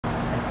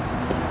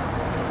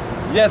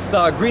Yes,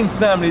 Greens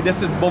family,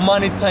 this is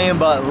Bomani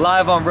Tyehimba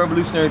live on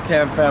Revolutionary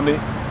Camp family,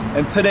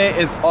 and today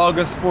is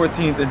August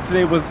 14th, and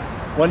today was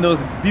one of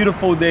those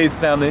beautiful days,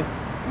 family.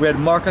 We had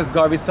Marcus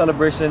Garvey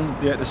celebration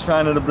there at the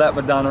Shrine of the Black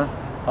Madonna,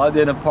 out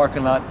there in the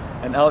parking lot,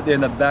 and out there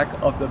in the back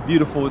of the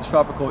beautiful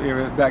tropical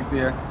area back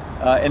there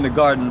in the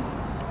gardens.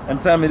 And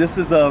family, this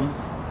is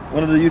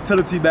one of the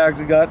utility bags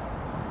we got.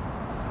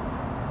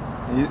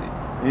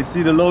 You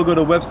see the logo,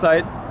 the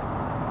website.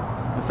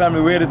 And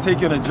family, we're here to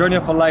take you on a journey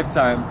of a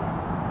lifetime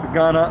to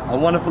Ghana, a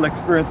wonderful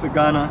experience to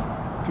Ghana,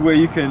 to where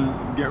you can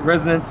get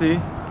residency,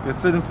 get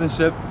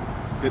citizenship,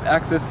 get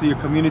access to your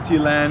community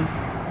land,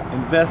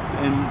 invest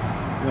in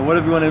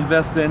whatever you want to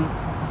invest in,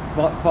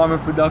 farming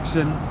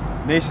production,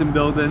 nation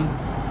building.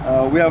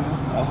 We have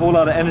a whole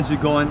lot of energy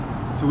going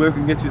to where we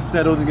can get you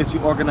settled and get you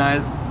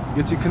organized,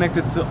 get you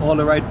connected to all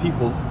the right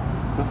people.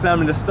 So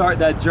family, to start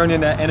that journey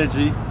and that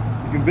energy,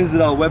 you can visit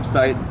our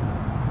website,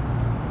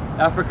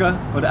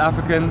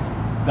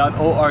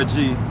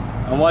 africafortheafricans.org.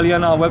 And while you're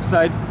on our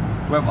website,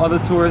 we have other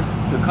tours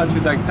to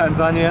countries like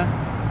Tanzania,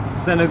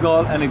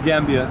 Senegal, and the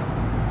Gambia.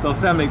 So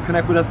family,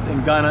 connect with us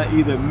in Ghana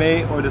either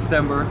May or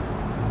December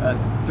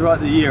throughout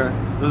the year.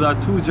 Those are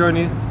 2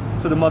 journeys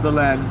to the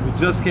motherland. We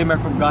just came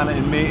back from Ghana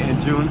in May and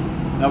June.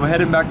 Now we're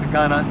heading back to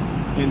Ghana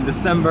in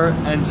December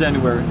and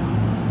January.